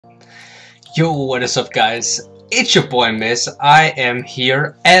Yo, what is up guys? It's your boy Miss. I am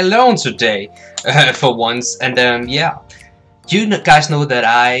here alone today for once, and yeah, guys know that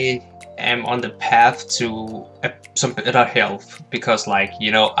I am on the path to some better health because, like,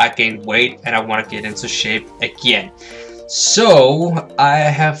 I gained weight and I want to get into shape again. So I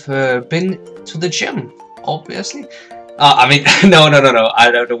have been to the gym, obviously. I mean, no,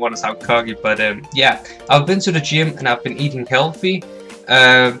 I don't want to sound cocky, but yeah, I've been to the gym and I've been eating healthy.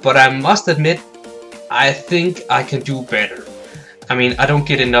 But I must admit, I think I can do better. I mean, I don't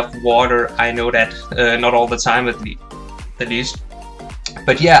get enough water, I know that, not all the time at least.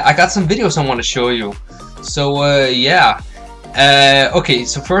 But yeah, I got some videos I want to show you. So yeah, okay,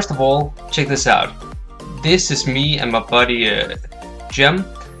 so first of all, check this out. This is me and my buddy Jem.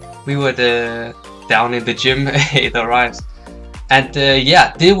 We were down in the gym, ate the rice. And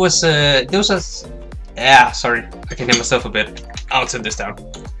yeah, there was yeah, sorry, I can hear myself a bit. I'll turn this down.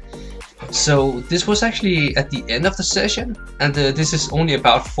 So this was actually at the end of the session, and this is only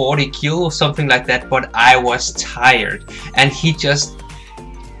about 40 kilos, something like that, but I was tired, and he just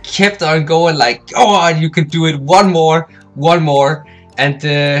kept on going like, oh, you can do it, one more, and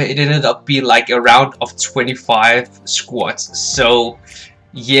it ended up being like a round of 25 squats. So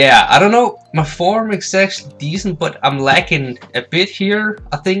yeah, I don't know, my form is actually decent, but I'm lacking a bit here,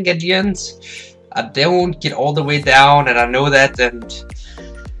 I think, at the end. I don't get all the way down, and I know that, and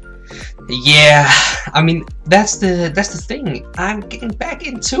yeah, I mean, that's the thing. I'm getting back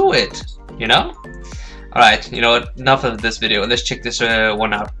into it, you know? Alright, you know what, enough of this video, let's check this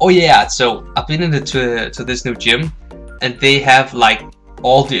one out. Oh yeah, so I've been into to this new gym, and they have like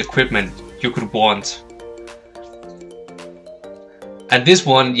all the equipment you could want. And this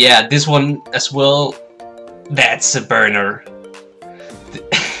one, yeah, this one as well, that's a burner.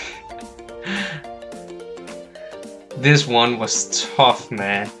 This one was tough,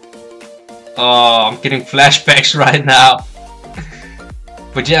 man. Oh, I'm getting flashbacks right now.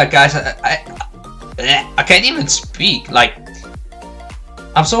 But yeah, guys, I can't even speak. Like,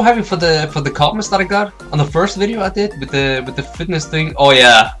 I'm so happy for the comments that I got on the first video I did with the fitness thing. Oh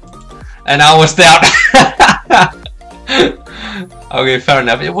yeah, and I was down. Okay, fair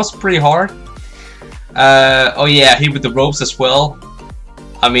enough. It was pretty hard. Oh yeah, here with the ropes as well.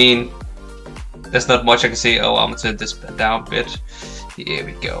 I mean, there's not much I can say. Oh, I'm gonna turn this down a bit. Here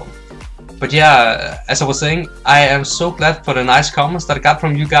we go. But yeah, as I was saying, I am so glad for the nice comments that I got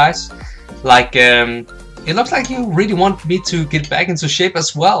from you guys. Like, it looks like you really want me to get back into shape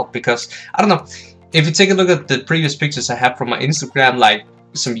as well, because, I don't know, if you take a look at the previous pictures I have from my Instagram, like,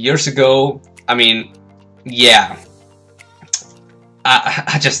 some years ago, I mean, yeah.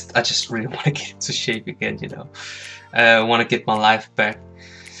 I just really want to get into shape again, you know. I want to get my life back.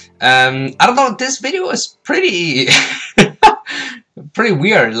 I don't know, this video is pretty pretty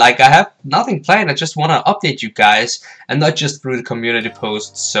weird. Like, I have nothing planned, I just want to update you guys, and not just through the community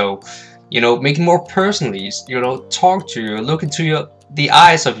posts. So, you know, make it more personally, you know, talk to you, look into the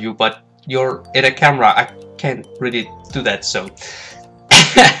eyes of you, but you're in a camera, I can't really do that, so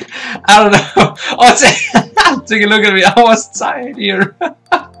I don't know. Oh, take a look at me, I was tired here.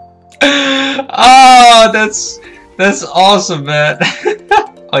 Oh, that's awesome, man.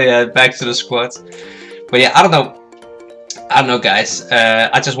 Oh yeah, back to the squats. But yeah, I don't know guys,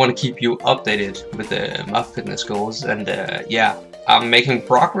 I just want to keep you updated with my fitness goals, and yeah, I'm making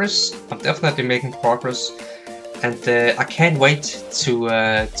progress. I'm definitely making progress, and I can't wait to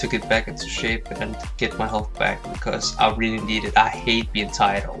get back into shape and get my health back, because I really need it. I hate being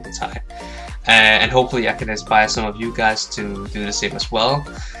tired all the time, and hopefully I can inspire some of you guys to do the same as well.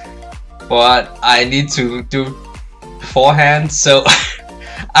 But I need to do beforehand, so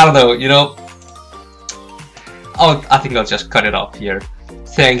I don't know, you know. Oh, I think I'll just cut it off here.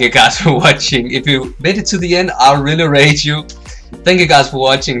 Thank you guys for watching. If you made it to the end, I'll really rate you. Thank you guys for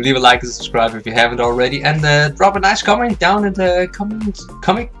watching. Leave a like and subscribe if you haven't already, and drop a nice comment down in the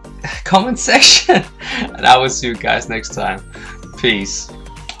comment section. And I will see you guys next time. Peace.